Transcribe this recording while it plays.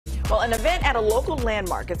Well, an event at a local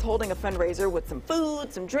landmark is holding a fundraiser with some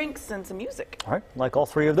food, some drinks, and some music. All right, like all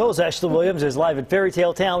three of those, Ashley Williams is live at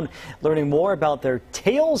Fairytale Town learning more about their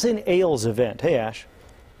Tales Ales event. Hey, Ash.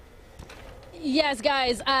 Yes,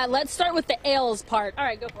 guys, let's start with the ales part. All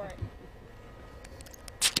right, go for it.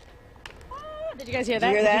 Did you guys hear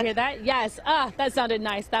that? Did you hear that? Yes. That sounded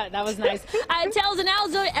nice. That was nice. Tales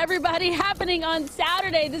Ales, everybody, happening on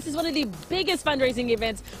Saturday. This is one of the biggest fundraising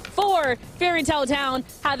events for Fairytale Town.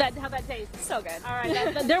 How'd that taste? So good. All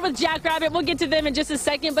right, they're with Jackrabbit. We'll get to them in just a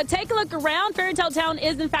second, but take a look around. Fairytale Town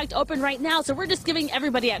is in fact open right now, so we're just giving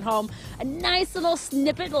everybody at home a nice little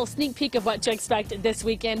snippet, little sneak peek of what to expect this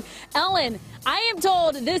weekend. Ellen, I am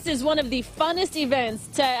told this is one of the funnest events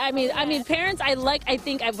to, I mean, parents, I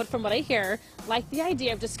think, from what I hear, like the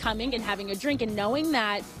idea of just coming and having a drink and knowing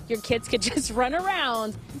that your kids could just run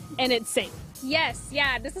around and it's safe. Yes,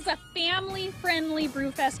 yeah, this is a family-friendly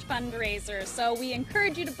Brewfest fundraiser, so we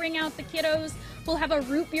encourage you to bring out the kiddos. We'll have a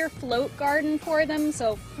root beer float garden for them,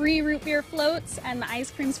 so free root beer floats, and the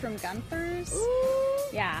ice cream's from Gunther's. Ooh,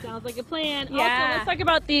 yeah. Sounds like a plan. Yeah. Also, let's talk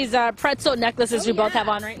about these pretzel necklaces we both have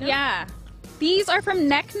on right now. Yeah. These are from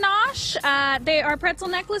Neck Nosh. They are pretzel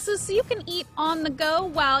necklaces, so you can eat on the go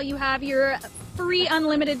while you have your free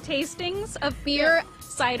unlimited tastings of beer,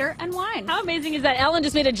 cider, and wine. How amazing is that? Ellen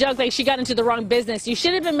just made a joke like she got into the wrong business. You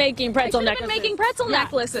should have been making pretzel necklaces. I should have been making pretzel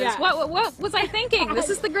necklaces. Yeah. What was I thinking? This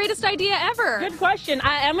is the greatest idea ever. Good question.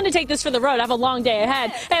 I'm going to take this for the road. I have a long day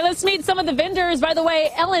ahead. Hey, let's meet some of the vendors. By the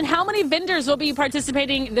way, Ellen, how many vendors will be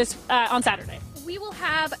participating this on Saturday? We will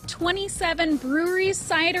have 27 breweries,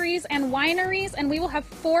 cideries, and wineries, and we will have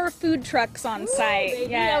 4 food trucks on site.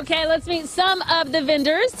 Yes. Okay, let's meet some of the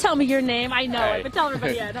vendors. Tell me your name. I know it, but tell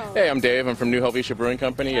everybody at home. Hey, I'm Dave. I'm from New Helvetia Brewing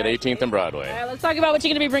Company at 18th and Broadway. All right, let's talk about what you're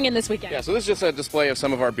going to be bringing this weekend. Yeah, so this is just a display of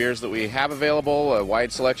some of our beers that we have available, a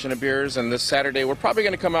wide selection of beers, and this Saturday we're probably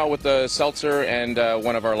going to come out with a seltzer and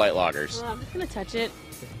one of our light lagers. I'm just going to touch it.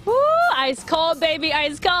 Woo, ice cold, baby,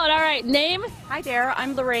 ice cold. All right, name? Hi there,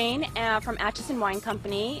 I'm Lorraine from Atchison Wine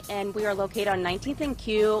Company, and we are located on 19th and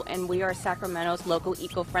Q, and we are Sacramento's local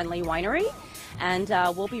eco-friendly winery. And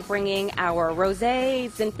we'll be bringing our Rosé,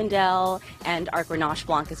 Zinfandel, and our Grenache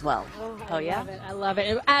Blanc as well. Oh yeah? I love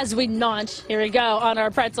it. As we launch, here we go, on our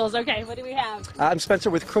pretzels. Okay, what do we have? I'm Spencer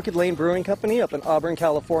with Crooked Lane Brewing Company up in Auburn,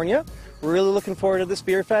 California. We're really looking forward to this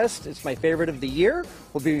beer fest. It's my favorite of the year.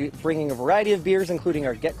 We'll be bringing a variety of beers, including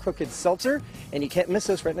our Get Crooked Seltzer, and you can't miss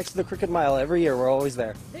us right next to the Crooked Mile every year. We're always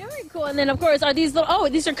there. Very cool. And then, of course, are these little,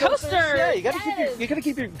 these are coasters. Yeah, you gotta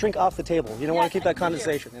keep your drink off the table. You don't want to keep that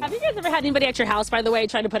condensation. Have you guys ever had anybody at your house, by the way,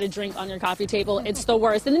 trying to put a drink on your coffee table? It's the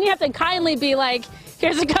worst. And then you have to kindly be like,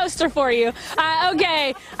 here's a coaster for you.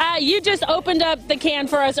 Okay, you just opened up the can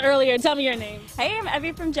for us earlier. Tell me your name. Hey, I'm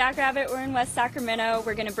Evie from Jackrabbit. We're in West Sacramento.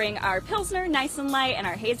 We're going to bring our Pilsner, Nice and Light, and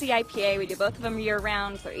our Hazy IPA. We do both of them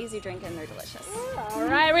year-round. They're easy drinking. They're delicious. All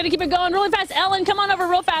right, we're going to keep it going really fast. Ellen, come on over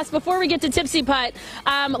real fast before we get to Tipsy Putt.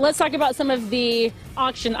 Let's talk about some of the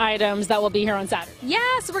auction items that will be here on Saturday. Yeah,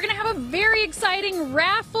 so we're going to have a very exciting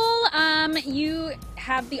raffle. You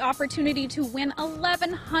have the opportunity to win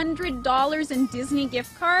 $1,100 in Disney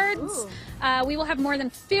gift cards. We will have more than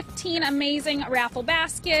 15 amazing raffle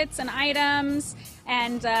baskets and items,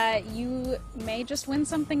 and you may just win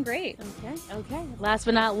something great. Okay. Last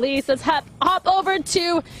but not least, let's hop over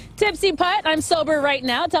to Tipsy Putt. I'm sober right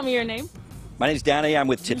now. Tell me your name. My name's Danny. I'm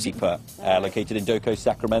with Tipsy Putt, located in Doco,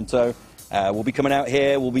 Sacramento. We'll be coming out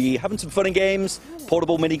here. We'll be having some fun and games,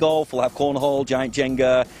 portable mini golf. We'll have cornhole, giant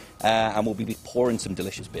Jenga, and we'll be pouring some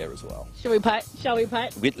delicious beer as well. Shall we putt? Shall we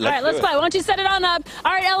putt? All right, let's putt. Why don't you set it on up?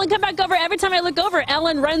 All right, Ellen, come back over. Every time I look over,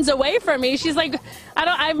 Ellen runs away from me. She's like, all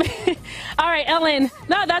right, Ellen.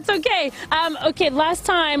 No, that's okay. Okay, last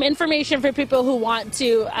time, information for people who want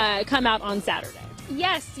to come out on Saturday.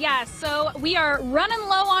 Yes. So we are running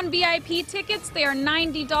low on VIP tickets. They are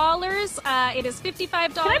 $90. It is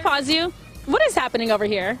 $55. Can I pause you? What is happening over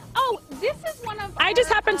here? Oh, this is one of I just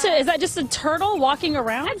happened to, is that just a turtle walking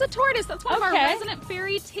around? That's a tortoise. That's one of our resident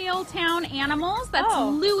Fairytale Town animals. That's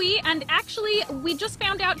Louie. And actually, we just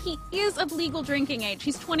found out he is of legal drinking age.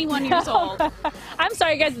 He's 21 years old. I'm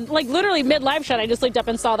sorry, guys. Like, literally mid-live shot, I just looked up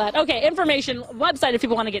and saw that. Okay, information, website if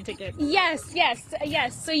people want to get tickets. Yes.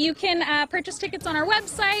 So you can purchase tickets on our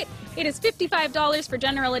website. It is $55 for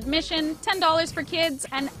general admission, $10 for kids,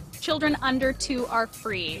 and children under 2 are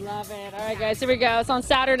free. Love it. All right, guys, here we go. It's on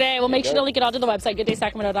Saturday. We'll make sure to link it all to the website,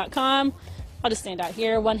 gooddaysacramento.com. I'll just stand out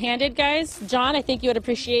here one-handed, guys. John, I think you would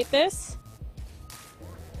appreciate this.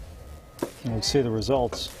 Let's see the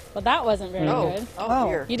results. Well, that wasn't very good. Oh,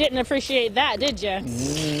 dear. You didn't appreciate that, did you?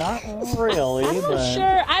 Not really.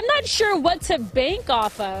 I'm not sure what to bank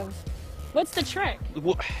off of. What's the trick?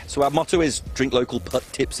 So our motto is drink local, putt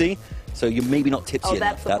tipsy. So you're maybe not tipsy Oh,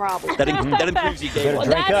 enough. that's the problem. That improves your game. Well,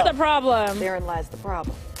 drink that's up. the problem. Therein lies the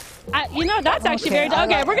problem. You know, that's actually very... I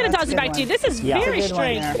Okay, like we're going to that. toss it That's a back good to you. one. This is Yeah. very That's a good one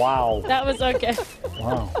strange. there. Wow. That was okay.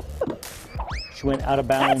 Wow. She went out of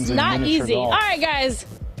bounds That's in not miniature easy. golf. All right, guys.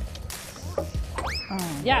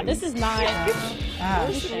 Yeah, this is not...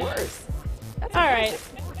 This is worse. All right.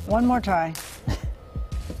 One more try.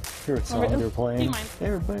 Hear what song they're Do you playing. mind?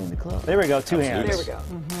 Everybody in the club. There we go, two hands. There we go.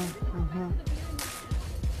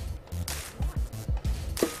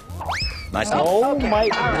 Nice. Oh my,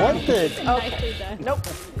 what the? Nicely done. Nope.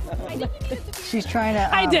 She's trying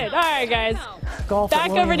to. I did. All right, guys. Golf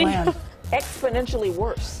Back at over to William you. Land. Exponentially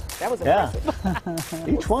worse. That was Yeah. impressive.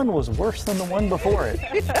 Each one was worse than the one before it.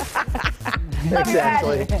 Love you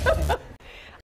guys. Exactly.